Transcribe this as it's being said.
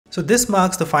So this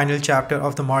marks the final chapter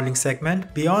of the modeling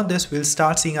segment. Beyond this, we'll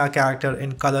start seeing our character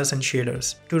in colors and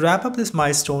shaders. To wrap up this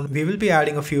milestone, we will be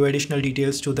adding a few additional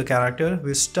details to the character.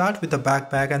 We'll start with the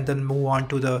backpack and then move on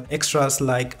to the extras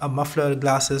like a muffler,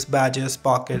 glasses, badges,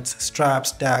 pockets,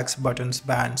 straps, tags, buttons,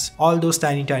 bands, all those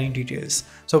tiny details.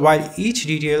 So while each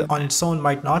detail on its own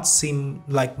might not seem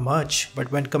like much, but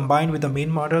when combined with the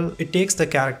main model, it takes the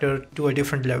character to a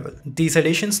different level. These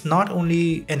additions not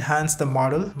only enhance the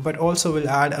model, but also will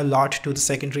add a lot to the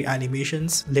secondary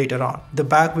animations later on. The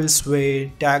back will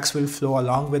sway, tags will flow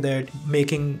along with it,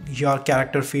 making your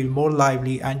character feel more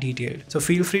lively and detailed. So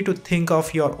feel free to think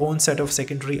of your own set of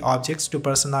secondary objects to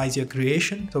personalize your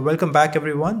creation. So welcome back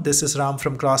everyone, this is Ram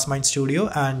from Crossmind Studio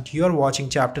and you're watching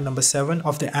chapter number 7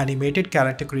 of the animated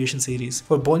character creation series.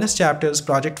 For bonus chapters,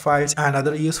 project files and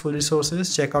other useful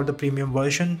resources, check out the premium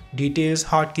version. Details,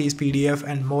 hotkeys, PDF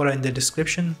and more in the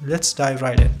description. Let's dive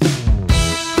right in.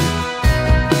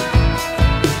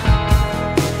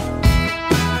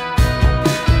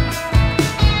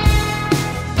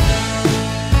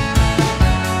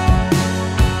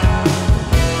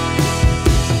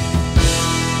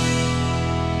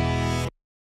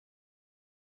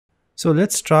 So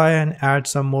let's try and add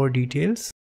some more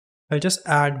details. I'll just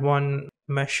add one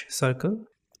mesh circle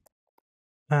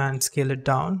and scale it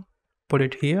down, put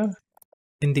it here.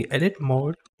 In the edit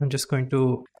mode, I'm just going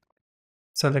to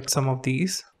select some of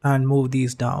these and move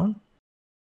these down.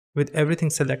 With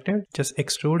everything selected, just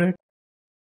extrude it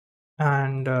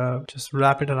and just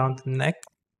wrap it around the neck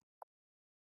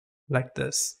like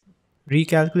this.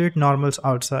 Recalculate normals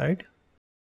outside,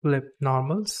 flip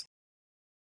normals.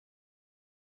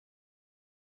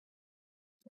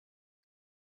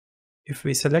 If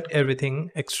we select everything,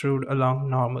 extrude along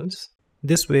normals.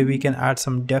 This way we can add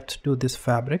some depth to this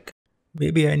fabric.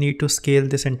 Maybe I need to scale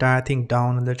this entire thing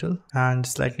down a little and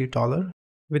slightly taller.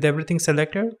 With everything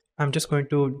selected, I'm just going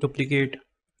to duplicate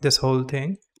this whole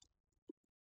thing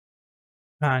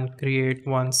and create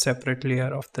one separate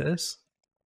layer of this.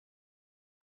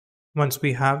 Once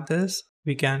we have this,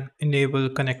 we can enable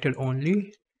connected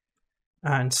only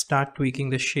and start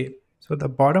tweaking the shape. So the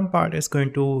bottom part is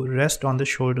going to rest on the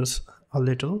shoulders a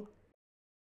little.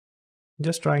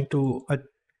 Just trying to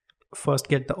first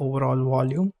get the overall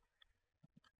volume.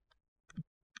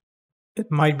 It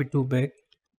might be too big,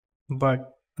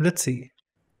 but let's see.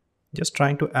 Just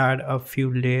trying to add a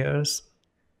few layers.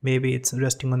 Maybe it's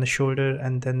resting on the shoulder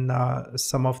and then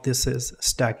some of this is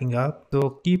stacking up.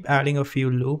 So keep adding a few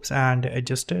loops and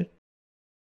adjust it.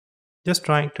 Just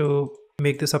trying to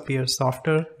make this appear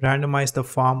softer, randomize the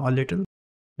form a little.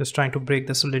 Just trying to break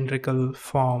the cylindrical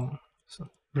form, so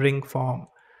ring form,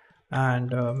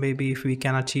 and maybe if we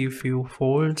can achieve few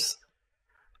folds,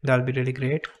 that'll be really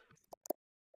great.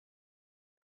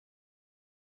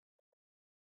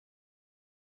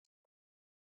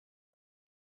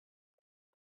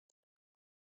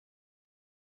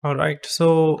 All right,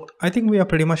 so I think we are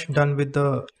pretty much done with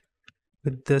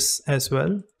this as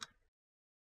well.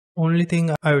 Only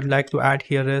thing I would like to add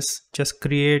here is just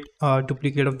create a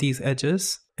duplicate of these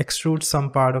edges, extrude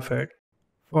some part of it,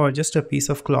 or just a piece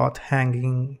of cloth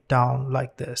hanging down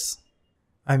like this.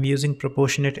 I'm using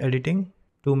proportionate editing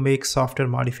to make softer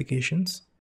modifications.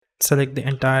 Select the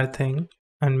entire thing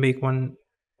and make one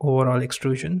overall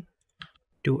extrusion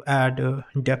to add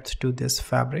depth to this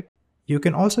fabric. You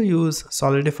can also use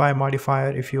solidify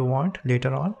modifier if you want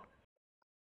later on.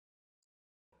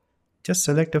 Just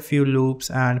select a few loops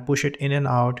and push it in and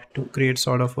out to create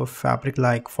sort of a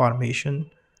fabric-like formation.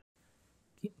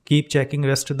 Keep checking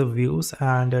rest of the views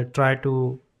and try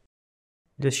to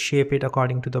just shape it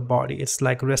according to the body. It's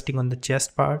like resting on the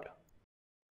chest part.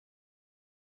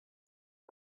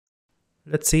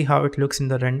 Let's see how it looks in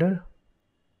the render.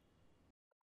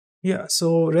 Yeah,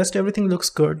 so rest everything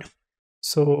looks good.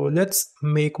 So let's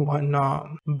make one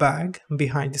bag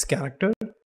behind this character.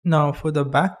 Now for the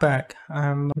backpack,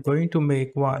 I'm going to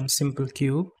make one simple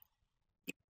cube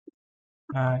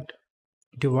and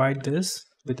divide this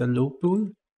with a loop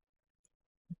tool.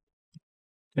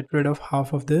 Get rid of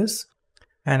half of this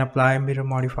and apply mirror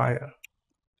modifier.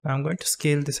 I'm going to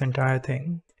scale this entire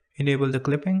thing, enable the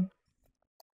clipping.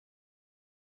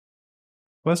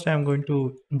 First, I'm going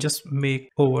to just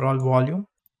make overall volume,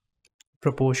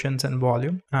 proportions and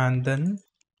volume, and then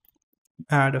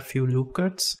add a few loop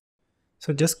cuts.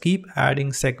 So just keep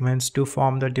adding segments to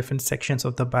form the different sections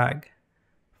of the bag.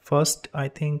 First, I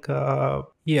think,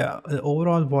 yeah, the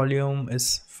overall volume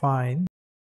is fine.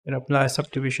 And apply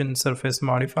subdivision surface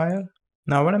modifier.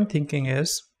 Now what I'm thinking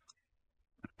is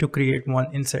to create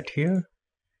one inset here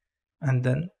and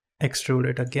then extrude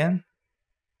it again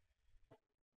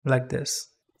like this.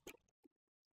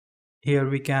 Here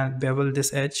we can bevel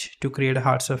this edge to create a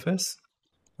hard surface,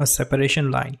 a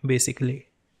separation line basically.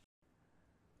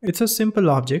 It's a simple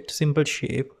object, simple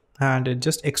shape, and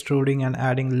just extruding and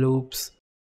adding loops.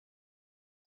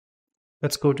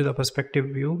 Let's go to the perspective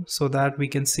view so that we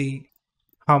can see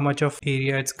how much of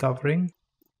area it's covering.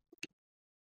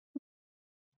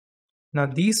 Now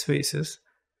these faces,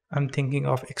 I'm thinking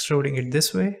of extruding it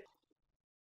this way.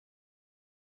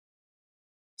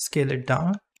 Scale it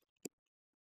down.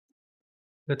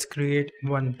 Let's create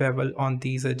one bevel on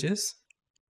these edges.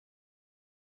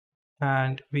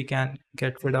 And we can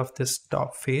get rid of this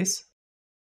top face.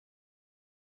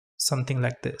 Something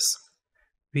like this.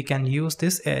 We can use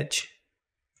this edge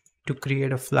to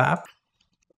create a flap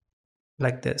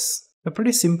like this. A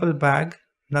pretty simple bag,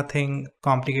 nothing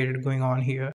complicated going on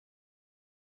here.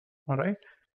 Alright,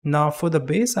 now for the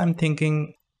base, I'm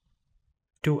thinking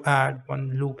to add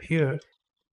one loop here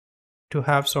to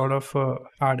have sort of a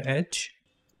hard edge.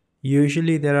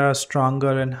 Usually there are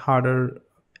stronger and harder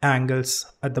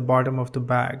angles at the bottom of the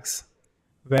bags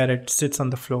where it sits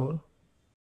on the floor.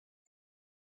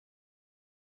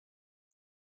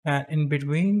 And in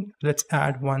between, let's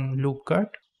add one loop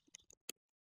cut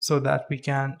so that we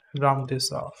can round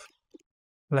this off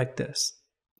like this.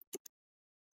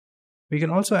 We can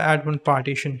also add one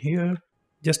partition here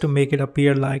just to make it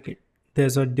appear like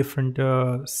there's a different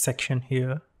section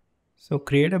here. So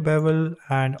create a bevel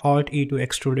and Alt E to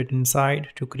extrude it inside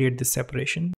to create this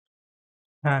separation.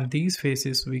 And these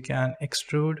faces we can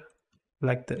extrude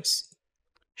like this.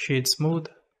 Shade smooth.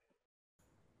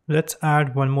 Let's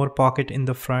add one more pocket in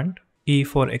the front. E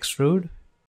for extrude.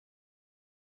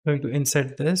 Going to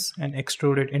insert this and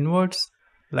extrude it inwards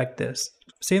like this.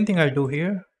 Same thing I'll do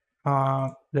here.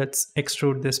 Let's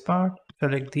extrude this part.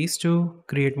 Select these two,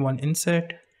 create one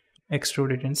inset,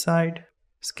 extrude it inside,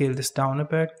 scale this down a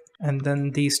bit, and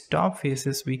then these top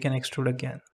faces we can extrude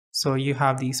again. So you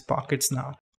have these pockets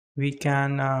now. We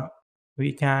can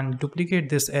duplicate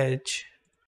this edge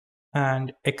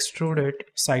and extrude it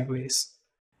sideways.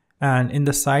 And in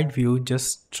the side view,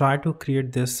 just try to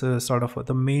create this sort of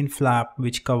the main flap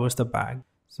which covers the bag.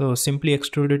 So simply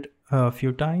extrude it a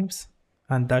few times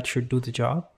and that should do the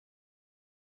job.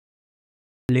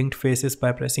 Linked faces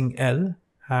by pressing L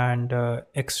and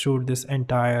extrude this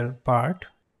entire part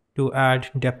to add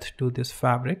depth to this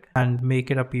fabric and make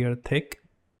it appear thick.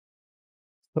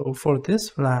 So for this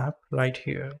flap right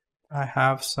here, I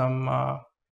have some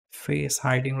face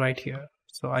hiding right here.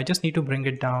 So I just need to bring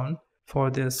it down for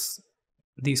these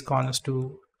corners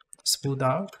to smooth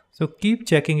out. So keep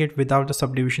checking it without the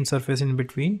subdivision surface in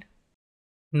between.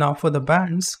 Now for the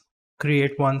bands,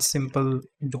 create one simple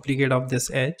duplicate of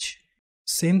this edge.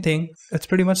 Same thing, it's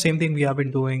pretty much same thing we have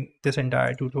been doing this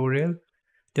entire tutorial.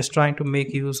 Just trying to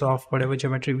make use of whatever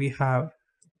geometry we have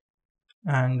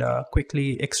and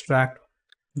quickly extract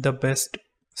the best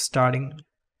starting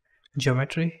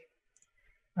geometry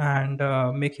and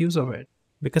make use of it.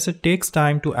 Because it takes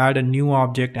time to add a new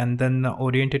object and then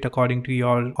orient it according to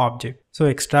your object. So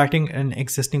extracting an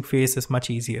existing face is much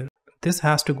easier. This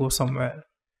has to go somewhere.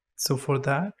 So for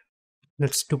that,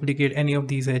 let's duplicate any of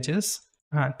these edges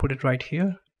and put it right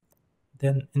here.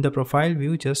 Then in the profile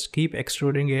view, just keep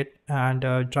extruding it and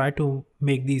try to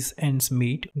make these ends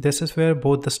meet. This is where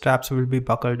both the straps will be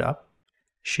buckled up.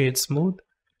 Shade smooth,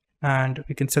 and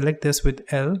we can select this with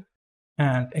L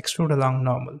and extrude along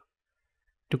normal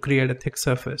to create a thick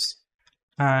surface.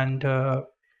 And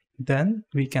then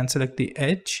we can select the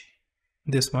edge,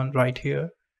 this one right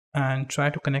here, and try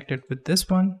to connect it with this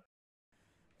one.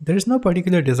 There is no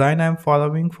particular design I'm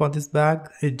following for this bag.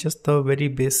 It's just the very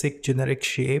basic generic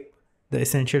shape, the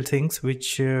essential things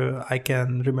which I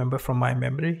can remember from my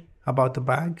memory about the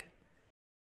bag.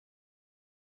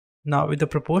 Now with the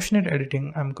proportionate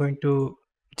editing, I'm going to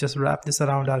just wrap this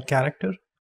around our character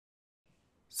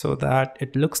so that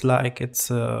it looks like it's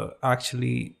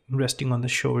actually resting on the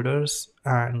shoulders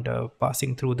and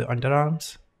passing through the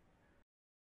underarms.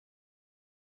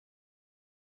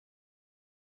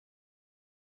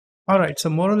 Alright, so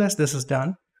more or less this is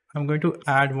done. I'm going to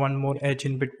add one more edge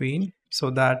in between so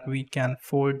that we can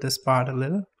fold this part a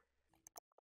little.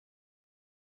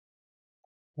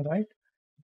 Alright,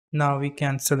 now we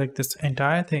can select this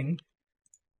entire thing,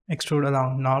 extrude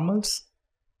along normals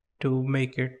to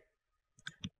make it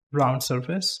round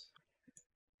surface.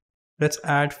 Let's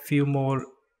add few more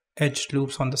edge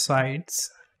loops on the sides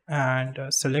and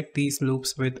select these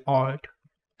loops with Alt,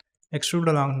 extrude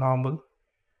along normal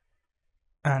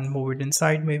and move it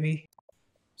inside maybe.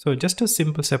 So just a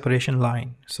simple separation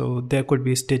line. So there could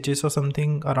be stitches or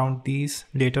something around these.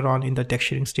 Later on in the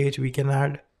texturing stage we can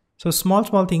add. So small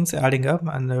things adding up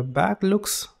and the back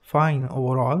looks fine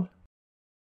overall.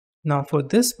 Now for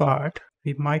this part,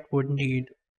 we would need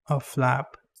a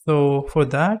flap. So for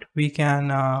that, we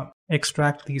can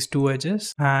extract these two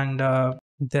edges and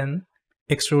then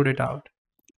extrude it out.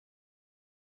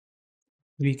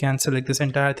 We can select this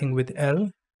entire thing with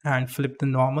L and flip the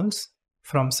normals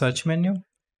from search menu,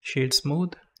 shade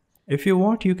smooth. If you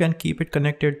want, you can keep it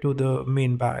connected to the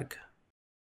main bag.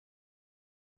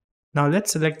 Now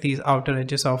let's select these outer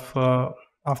edges of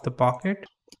the pocket.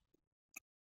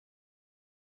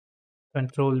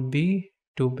 Control B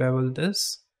to bevel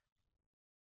this.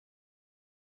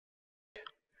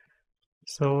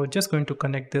 So just going to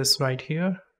connect this right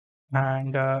here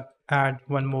and add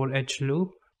one more edge loop.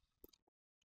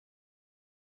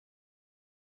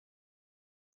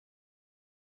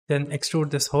 Then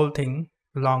extrude this whole thing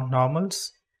along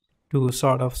normals to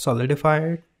sort of solidify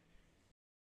it.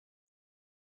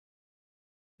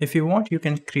 If you want, you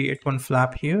can create one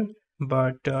flap here,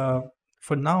 but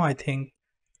for now I think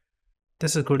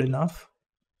this is good enough.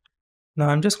 Now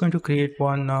I'm just going to create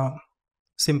one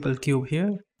simple cube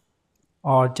here,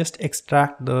 or just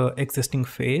extract the existing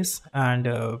face, and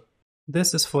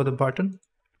this is for the button.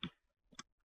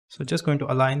 So just going to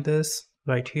align this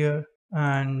right here,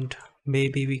 and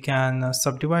maybe we can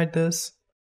subdivide this.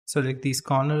 Select these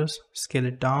corners, scale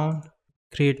it down,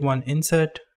 create one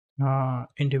inset,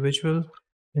 individual,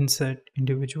 insert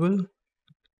individual,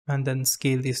 and then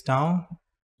scale these down.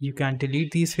 You can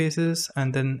delete these faces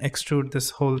and then extrude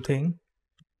this whole thing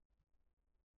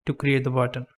to create the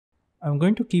button. I'm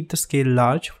going to keep the scale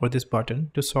large for this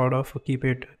button to sort of keep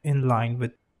it in line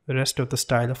with the rest of the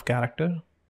style of character.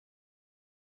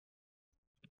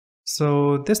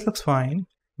 So this looks fine.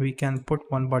 We can put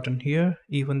one button here,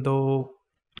 even though,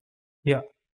 yeah,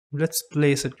 let's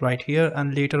place it right here,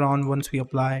 and later on, once we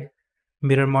apply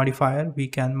mirror modifier, we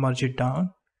can merge it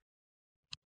down.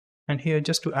 And here,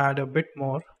 just to add a bit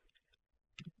more,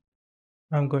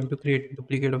 I'm going to create a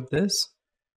duplicate of this,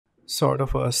 sort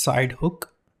of a side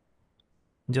hook.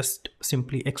 Just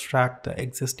simply extract the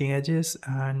existing edges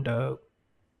and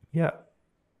yeah,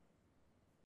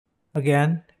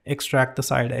 again extract the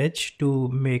side edge to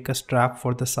make a strap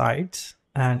for the sides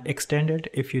and extend it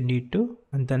if you need to,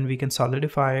 and then we can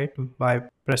solidify it by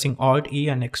pressing Alt E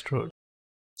and extrude.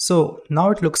 So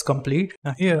now it looks complete.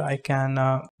 Now here I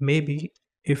can maybe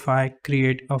if I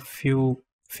create a few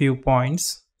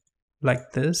points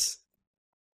like this,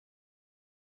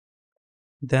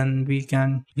 then we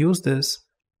can use this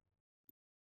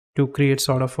to create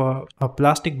sort of a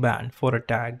plastic band for a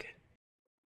tag.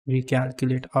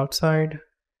 Recalculate outside,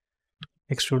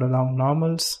 extrude along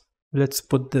normals. Let's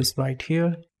put this right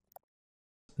here.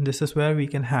 This is where we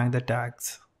can hang the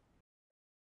tags.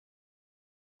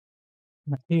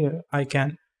 Here I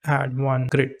can add one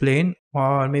grid plane,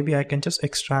 or maybe I can just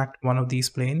extract one of these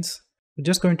planes. I'm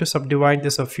just going to subdivide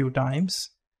this a few times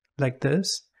like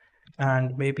this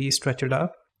and maybe stretch it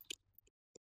up.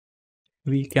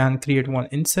 We can create one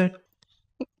inset,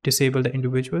 disable the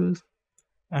individual,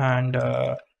 and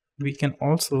we can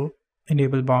also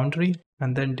enable boundary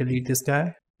and then delete this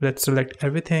guy. Let's select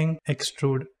everything,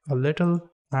 extrude a little,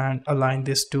 and align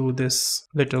this to this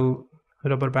little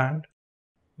rubber band.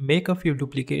 Make a few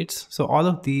duplicates. So all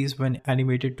of these, when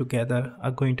animated together, are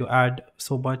going to add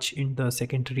so much in the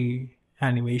secondary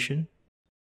animation.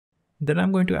 Then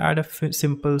I'm going to add a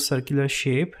simple circular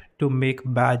shape to make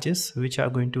badges, which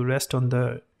are going to rest on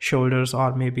the shoulders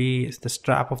or maybe the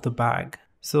strap of the bag.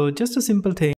 So just a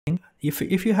simple thing.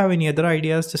 If you have any other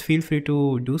ideas, just feel free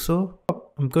to do so.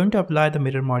 I'm going to apply the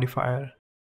mirror modifier.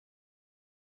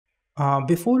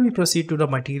 Before we proceed to the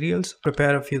materials,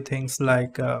 prepare a few things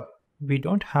like we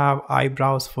don't have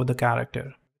eyebrows for the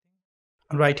character.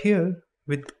 Right here,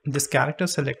 with this character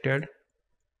selected,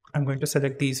 I'm going to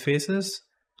select these faces,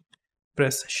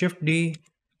 press Shift D,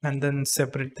 and then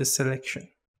separate this selection.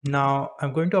 Now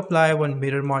I'm going to apply one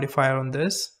mirror modifier on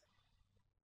this.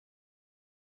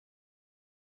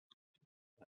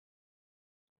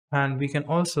 And we can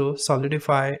also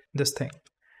solidify this thing.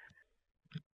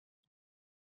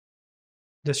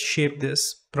 Just shape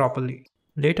this properly.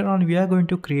 Later on, we are going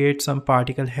to create some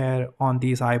particle hair on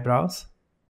these eyebrows.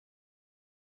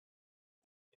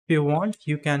 If you want,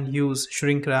 you can use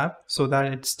shrink wrap so that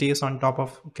it stays on top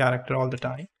of character all the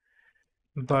time.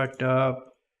 But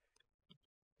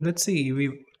let's see,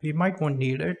 we might won't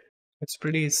need it. It's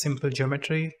pretty simple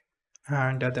geometry,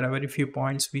 and there are very few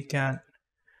points we can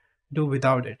do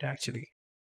without it actually.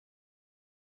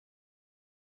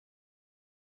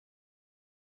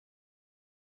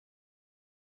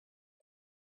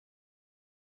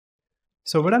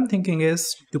 So what I'm thinking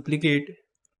is duplicate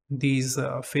these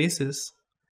faces.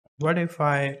 What if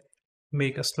I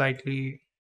make a slightly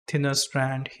thinner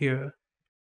strand here.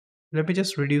 Let me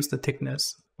just reduce the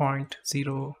thickness,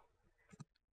 0.01.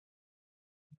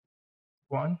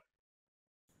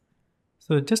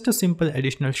 So just a simple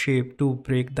additional shape to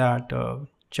break that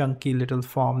chunky little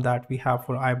form that we have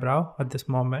for eyebrow at this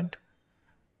moment.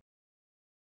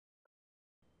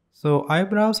 So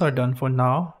eyebrows are done for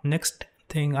now. Next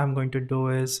thing I'm going to do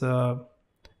is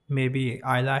maybe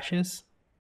eyelashes.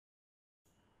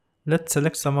 Let's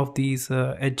select some of these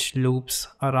edge loops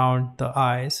around the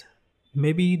eyes,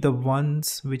 maybe the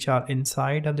ones which are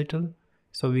inside a little,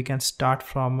 so we can start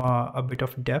from a bit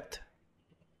of depth.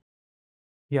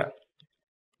 Yeah,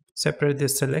 separate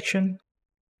this selection.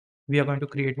 We are going to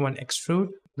create one extrude.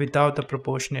 Without the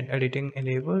proportionate editing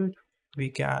enabled, we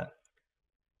can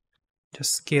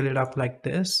just scale it up like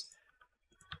this.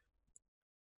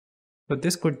 So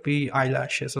this could be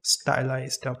eyelashes or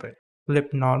stylized up it.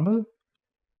 Flip normal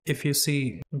if you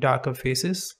see darker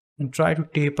faces, and try to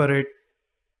taper it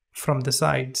from the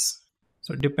sides.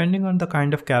 So depending on the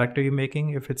kind of character you're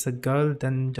making, if it's a girl,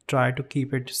 then try to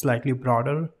keep it slightly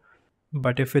broader.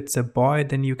 But if it's a boy,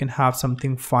 then you can have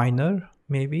something finer,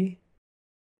 maybe.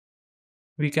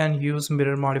 We can use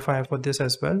mirror modifier for this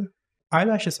as well.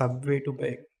 Eyelashes are way too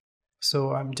big,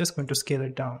 so I'm just going to scale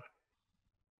it down.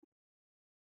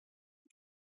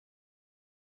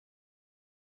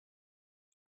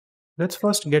 Let's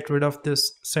first get rid of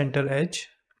this center edge,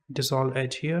 dissolve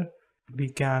edge here. We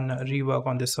can rework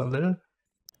on this a little.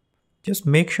 Just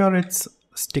make sure it's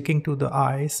sticking to the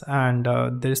eyes and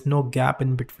there is no gap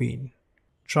in between.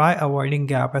 Try avoiding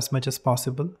gap as much as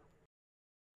possible.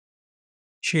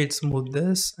 Shade smooth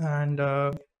this and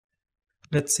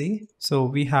let's see. So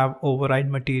we have override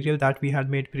material that we had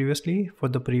made previously for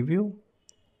the preview.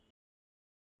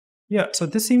 Yeah, so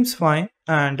this seems fine.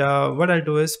 And what I'll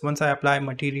do is once I apply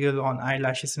material on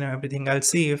eyelashes and everything, I'll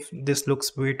see if this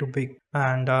looks way too big.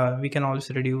 And we can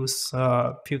also reduce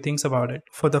a few things about it.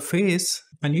 For the face,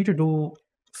 I need to do a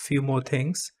few more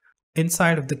things.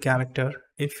 Inside of the character,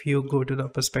 if you go to the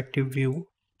perspective view,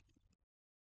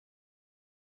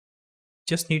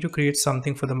 just need to create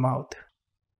something for the mouth.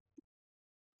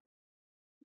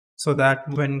 So that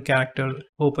when character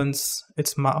opens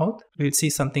its mouth, we'll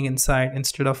see something inside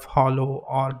instead of hollow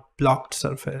or blocked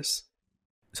surface.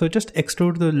 So just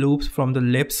extrude the loops from the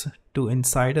lips to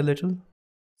inside a little.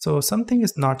 So something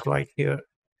is not right here.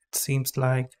 It seems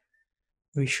like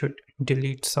we should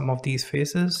delete some of these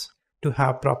faces to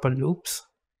have proper loops.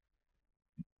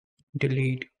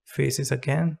 Delete faces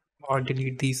again or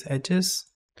delete these edges.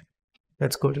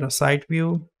 Let's go to the side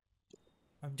view.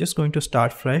 I'm just going to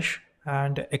start fresh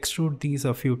and extrude these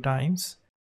a few times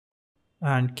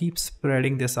and keep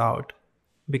spreading this out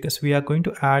because we are going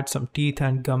to add some teeth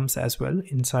and gums as well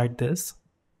inside this.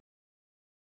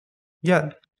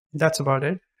 Yeah, that's about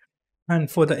it. And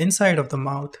for the inside of the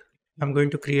mouth, I'm going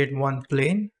to create one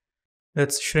plane.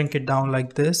 Let's shrink it down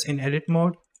like this in edit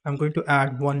mode. I'm going to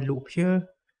add one loop here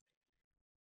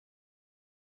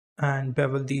and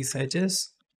bevel these edges.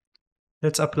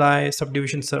 Let's apply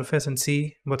subdivision surface and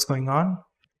see what's going on.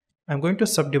 I'm going to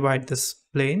subdivide this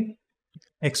plane,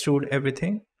 extrude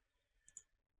everything,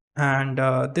 and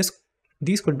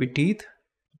these could be teeth.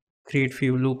 Create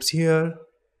few loops here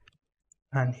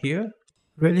and here.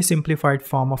 Really simplified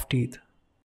form of teeth.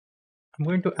 I'm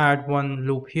going to add one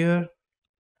loop here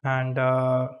and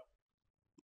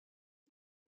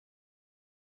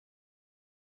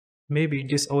maybe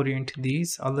disorient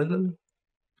these a little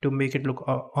to make it look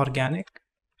organic.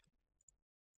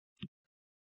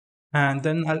 And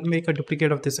then I'll make a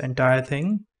duplicate of this entire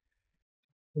thing.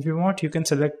 If you want, you can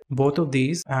select both of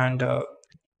these and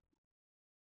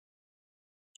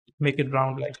make it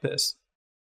round like this.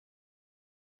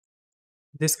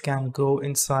 This can go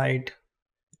inside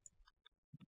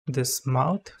this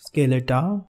mouth. Scale it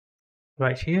down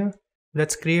right here.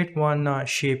 Let's create one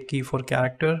shape key for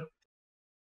character.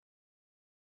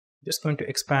 Just going to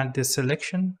expand this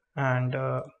selection and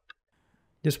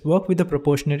just work with the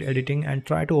proportionate editing and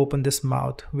try to open this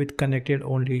mouth with connected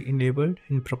only enabled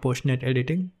in proportionate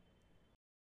editing.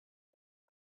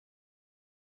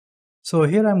 So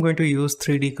here I'm going to use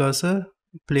 3D cursor,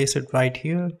 place it right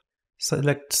here,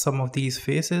 select some of these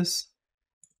faces,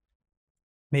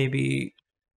 maybe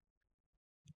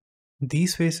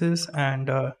these faces, and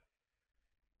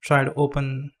try to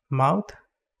open mouth.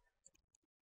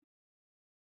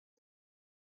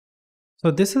 So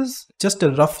this is just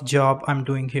a rough job I'm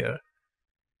doing here.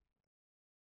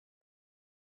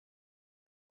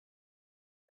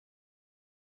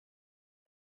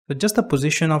 So just for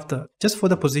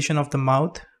the position of the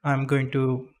mouth, I'm going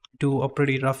to do a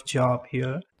pretty rough job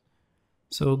here.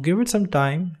 So give it some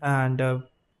time and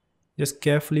Just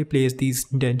carefully place these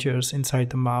dentures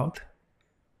inside the mouth.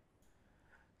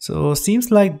 So seems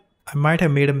like I might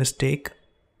have made a mistake.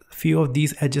 A few of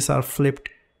these edges are flipped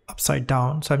upside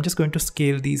down. So I'm just going to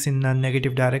scale these in a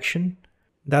negative direction.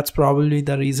 That's probably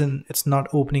the reason it's not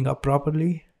opening up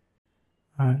properly.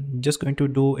 I'm just going to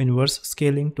do inverse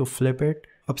scaling to flip it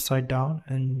upside down,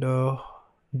 and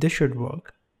this should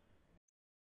work.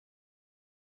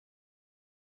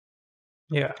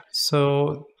 Yeah,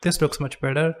 so this looks much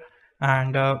better.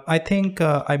 And I think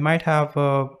I might have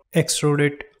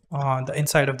extruded the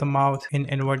inside of the mouth in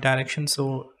inward direction.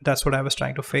 So that's what I was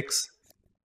trying to fix.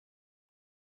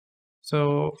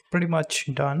 So pretty much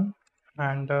done.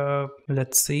 And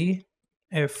let's see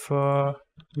if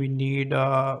we need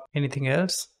anything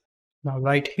else. Now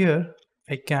right here,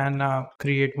 I can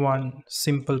create one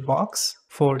simple box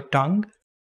for tongue.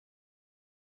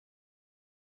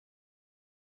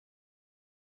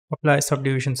 Apply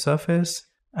subdivision surface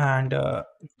and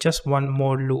just one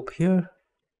more loop here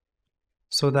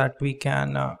so that we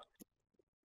can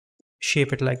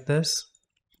shape it like this.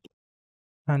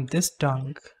 And this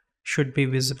tongue should be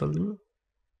visible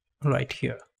right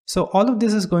here. So all of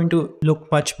this is going to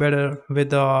look much better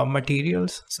with the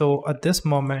materials. So at this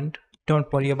moment,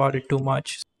 don't worry about it too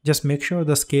much. Just make sure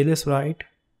the scale is right.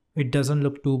 It doesn't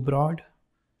look too broad.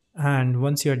 And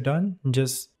once you're done,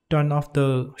 just turn off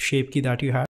the shape key that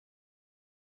you had.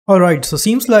 Alright, so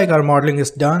seems like our modeling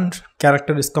is done.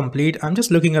 Character is complete. I'm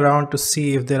just looking around to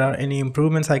see if there are any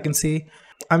improvements I can see.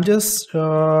 I'm just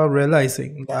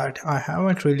realizing that I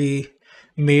haven't really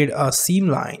made a seam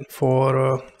line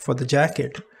for the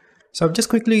jacket. So I'm just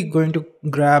quickly going to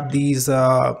grab these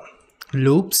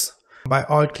loops by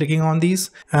alt clicking on these,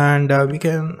 and we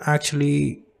can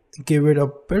actually give it a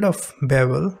bit of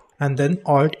bevel and then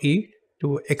alt E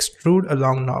to extrude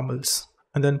along normals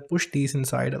and then push these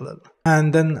inside a little.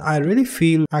 And then I really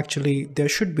feel actually there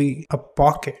should be a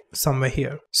pocket somewhere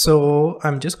here. So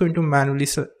I'm just going to manually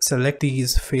select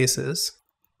these faces,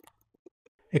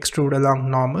 extrude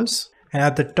along normals, and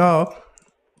at the top,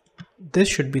 this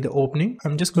should be the opening.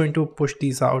 I'm just going to push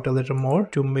these out a little more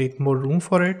to make more room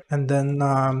for it, and then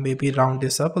maybe round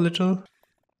this up a little.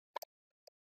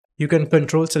 You can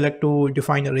control select to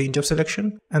define a range of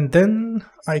selection, and then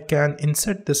I can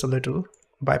insert this a little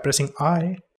by pressing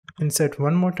I, insert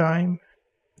one more time,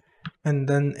 and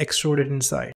then extrude it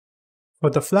inside.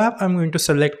 For the flap, I'm going to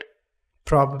select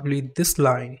probably this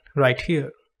line right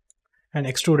here and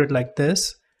extrude it like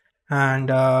this, and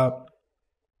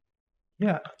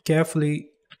yeah, carefully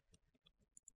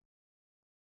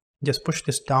just push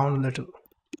this down a little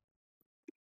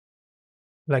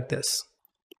like this.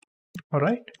 All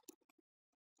right.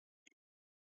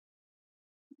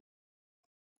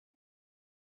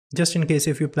 Just in case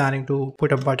if you're planning to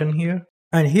put a button here.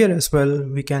 And here as well,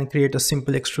 we can create a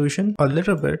simple extrusion, a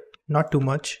little bit, not too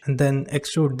much, and then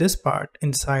extrude this part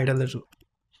inside a little.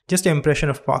 Just an impression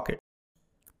of pocket.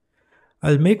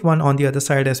 I'll make one on the other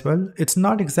side as well. It's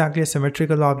not exactly a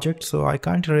symmetrical object, so I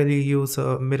can't really use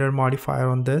a mirror modifier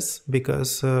on this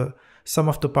because some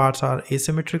of the parts are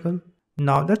asymmetrical.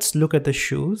 Now let's look at the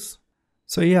shoes.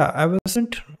 So yeah, I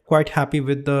wasn't quite happy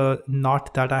with the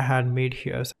knot that I had made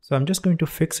here. So I'm just going to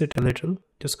fix it a little.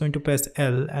 Just going to press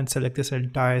L and select this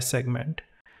entire segment.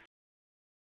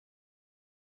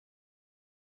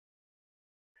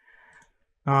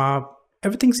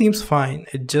 Everything seems fine.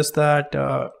 It's just that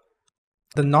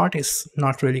the knot is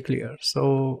not really clear.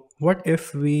 So what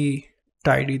if we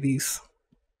tidy these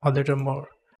a little more?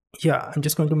 Yeah, I'm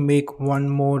just going to make one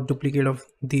more duplicate of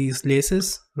these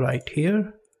laces right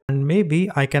here. And maybe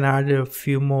I can add a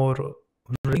few more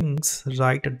rings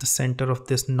right at the center of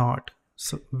this knot,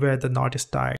 so where the knot is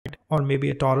tied, or maybe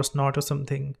a Taurus knot or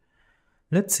something.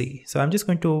 Let's see. So I'm just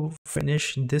going to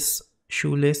finish this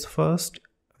shoelace first.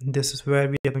 This is where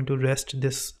we are going to rest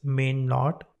this main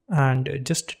knot, and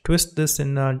just twist this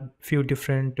in a few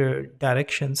different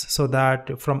directions so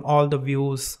that from all the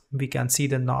views we can see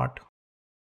the knot.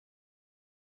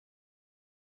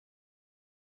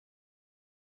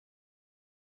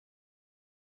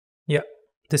 Yeah,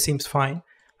 this seems fine.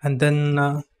 And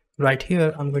then right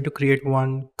here, I'm going to create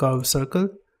one curved circle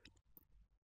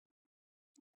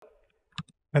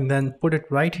and then put it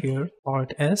right here,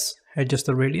 Alt S, adjust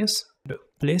the radius,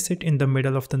 place it in the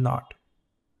middle of the knot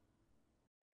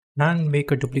and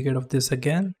make a duplicate of this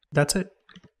again. That's it,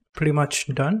 pretty much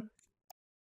done.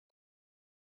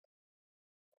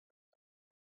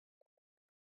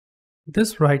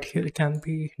 This right here can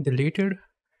be deleted,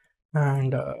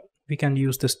 and we can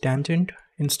use this tangent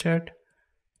instead.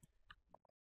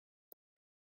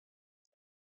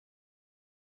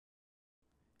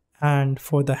 And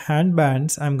for the hand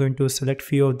bands, I'm going to select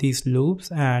few of these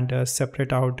loops and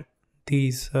separate out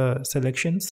these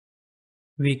selections.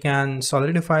 We can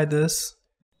solidify this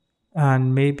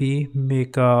and maybe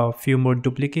make a few more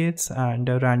duplicates and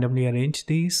randomly arrange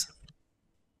these.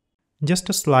 Just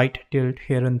a slight tilt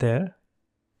here and there,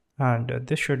 and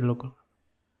this should look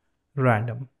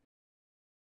random.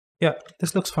 Yeah,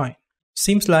 this looks fine.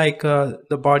 Seems like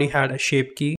the body had a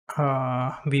shape key.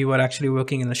 We were actually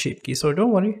working in the shape key, so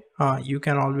don't worry. You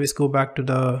can always go back to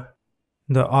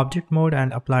the object mode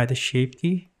and apply the shape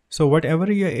key. So whatever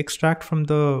you extract from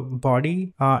the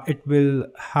body, it will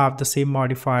have the same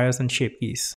modifiers and shape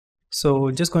keys. So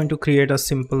just going to create a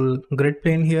simple grid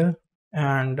plane here,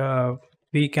 and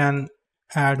we can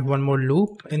add one more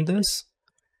loop in this,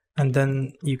 and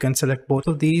then you can select both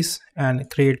of these and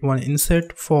create one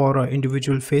inset for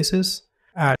individual faces,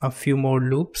 add a few more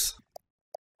loops,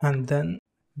 and then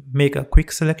make a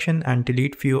quick selection and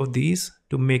delete few of these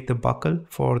to make the buckle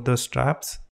for the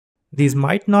straps. These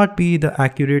might not be the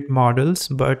accurate models,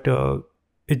 but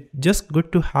it's just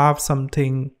good to have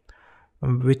something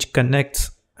which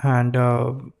connects and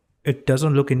it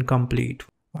doesn't look incomplete.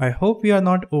 I hope we are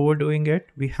not overdoing it.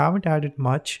 We haven't added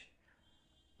much.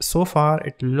 So far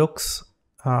it looks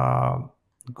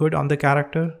good on the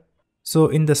character. So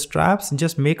in the straps,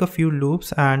 just make a few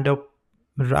loops and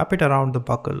wrap it around the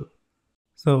buckle.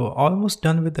 So almost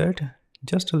done with it,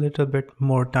 just a little bit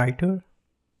more tighter.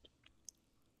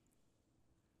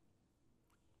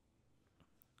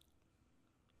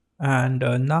 And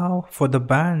now for the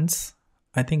bands,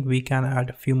 I think we can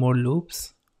add a few more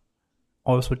loops.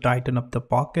 Also tighten up the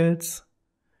pockets.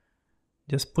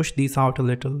 Just push these out a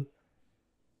little.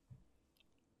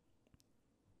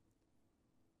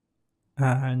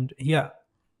 And yeah,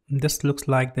 this looks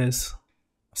like there's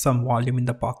some volume in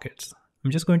the pockets.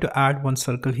 I'm just going to add one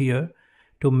circle here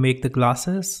to make the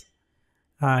glasses.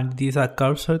 And these are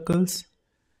curved circles.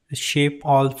 Shape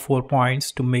all 4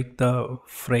 points to make the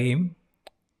frame,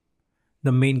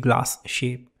 the main glass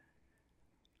shape.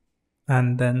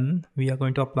 And then we are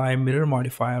going to apply a mirror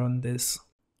modifier on this.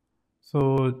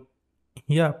 So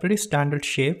yeah, pretty standard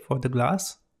shape for the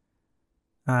glass.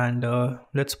 And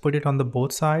let's put it on the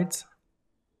both sides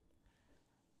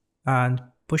and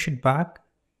push it back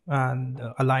and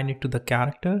align it to the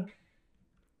character.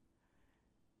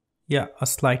 Yeah, a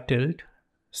slight tilt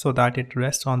so that it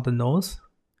rests on the nose.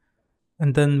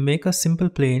 And then make a simple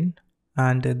plane,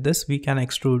 and this we can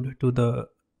extrude to the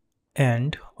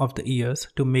end of the ears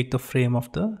to make the frame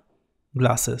of the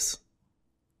glasses.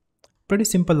 Pretty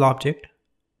simple object,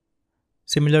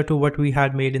 similar to what we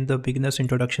had made in the beginner's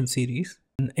introduction series.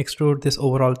 And extrude this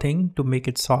overall thing to make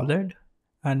it solid,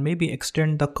 and maybe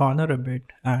extend the corner a bit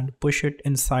and push it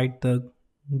inside the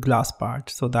glass part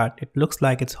so that it looks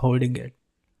like it's holding it.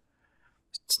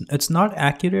 It's not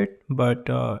accurate, but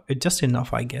it's just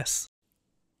enough, I guess.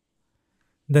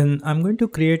 Then I'm going to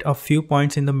create a few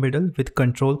points in the middle with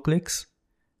control clicks,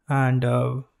 and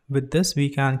with this we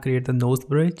can create the nose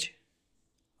bridge.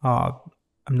 I'm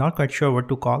not quite sure what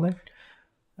to call it.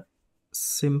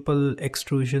 Simple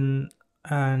extrusion,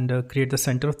 and create the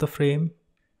center of the frame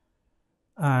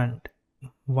and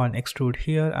one extrude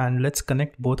here, and let's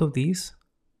connect both of these.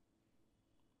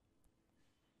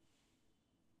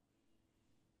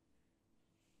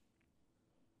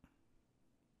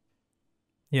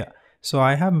 Yeah, so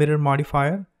I have mirror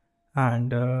modifier,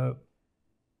 and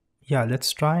yeah,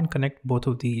 let's try and connect both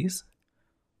of these.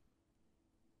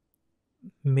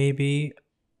 Maybe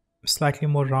slightly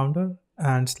more rounder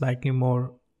and slightly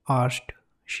more arched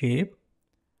shape.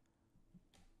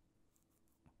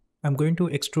 I'm going to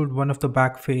extrude one of the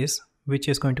back face, which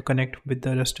is going to connect with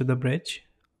the rest of the bridge,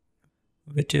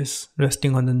 which is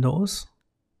resting on the nose.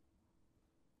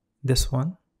 This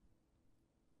one.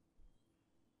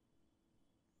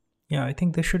 Yeah, I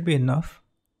think this should be enough.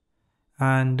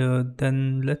 And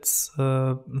then let's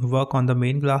work on the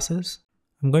main glasses.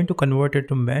 I'm going to convert it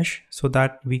to mesh so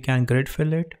that we can grid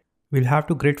fill it. We'll have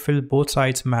to grid fill both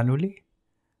sides manually,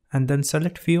 and then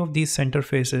select few of these center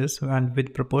faces, and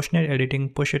with proportionate editing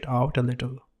push it out a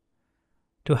little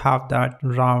to have that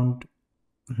round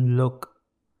look.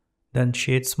 Then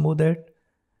shade smooth it,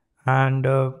 and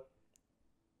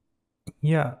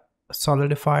yeah,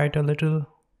 solidify it a little.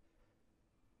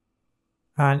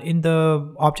 And in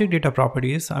the object data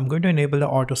properties, I'm going to enable the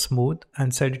auto smooth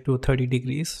and set it to 30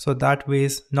 degrees. So that way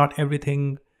not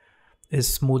everything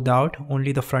is smoothed out,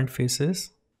 only the front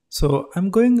faces. So I'm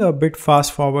going a bit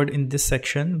fast forward in this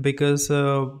section because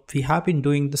we have been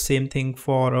doing the same thing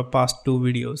for past 2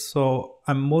 videos. So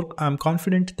I'm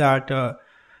confident that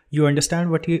you understand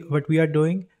what we are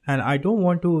doing, and I don't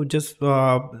want to just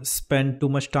spend too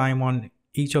much time on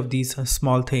each of these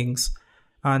small things,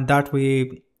 and that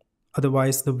way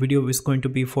otherwise the video is going to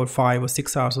be for 5 or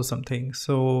 6 hours or something.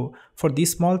 So for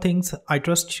these small things, I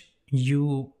trust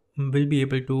you will be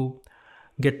able to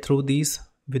get through these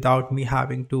without me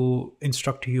having to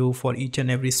instruct you for each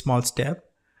and every small step.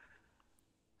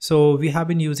 So we have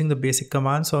been using the basic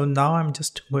command. So now I'm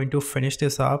just going to finish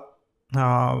this up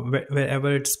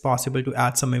wherever it's possible to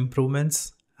add some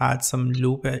improvements, add some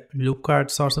loop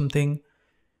cards or something.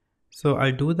 So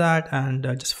I'll do that and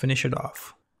just finish it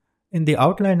off. In the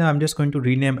outline, I'm just going to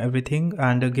rename everything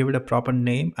and give it a proper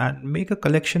name and make a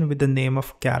collection with the name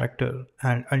of character.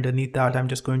 And underneath that, I'm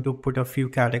just going to put a few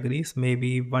categories,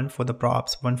 maybe one for the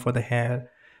props, one for the hair.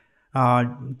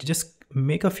 Just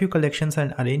make a few collections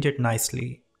and arrange it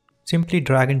nicely. Simply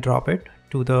drag and drop it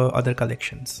to the other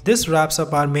collections. This wraps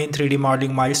up our main 3D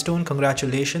modeling milestone.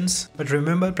 Congratulations. But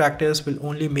remember, practice will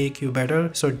only make you better.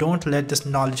 So don't let this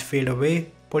knowledge fade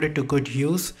away. Put it to good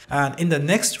use, and in the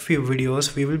next few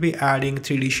videos we will be adding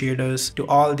 3D shaders to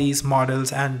all these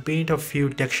models and paint a few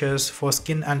textures for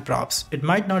skin and props. It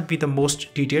might not be the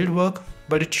most detailed work,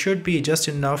 but it should be just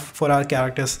enough for our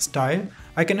character's style.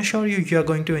 I can assure you are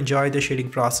going to enjoy the shading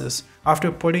process.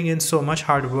 After putting in so much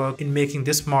hard work in making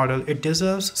this model, it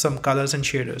deserves some colors and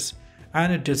shaders,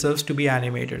 and it deserves to be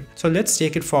animated. So let's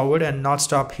take it forward and not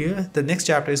stop here. The next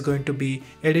chapter is going to be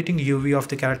editing UV of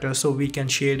the character so we can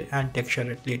shade and texture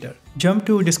it later. Jump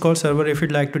to Discord server if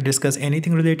you'd like to discuss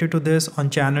anything related to this, on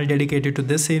channel dedicated to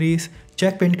this series.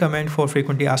 Check pinned comment for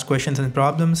frequently asked questions and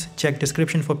problems. Check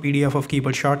description for PDF of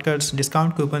keyboard shortcuts,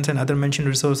 discount coupons and other mentioned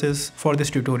resources for this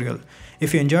tutorial.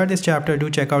 If you enjoyed this chapter, do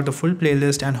check out the full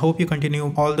playlist and hope you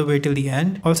continue all the way till the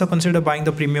end. Also consider buying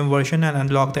the premium version and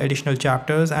unlock the additional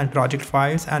chapters and project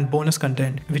files and bonus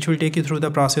content, which will take you through the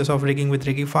process of rigging with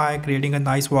Rigify, creating a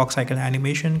nice walk cycle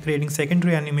animation, creating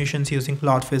secondary animations using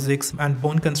plot physics and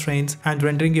bone constraints, and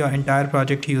rendering your entire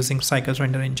project using Cycles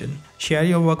render engine. Share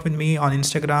your work with me on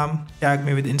Instagram, tag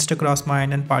me with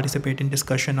Crossmind, and participate in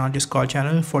discussion on Discord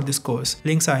channel for this course.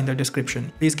 Links are in the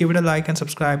description. Please give it a like and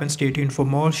subscribe and stay tuned for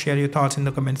more. Share your thoughts in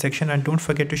the comment section and don't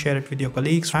forget to share it with your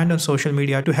colleagues and on social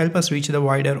media to help us reach the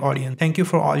wider audience. Thank you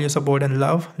for all your support and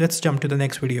love. Let's jump to the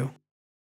next video.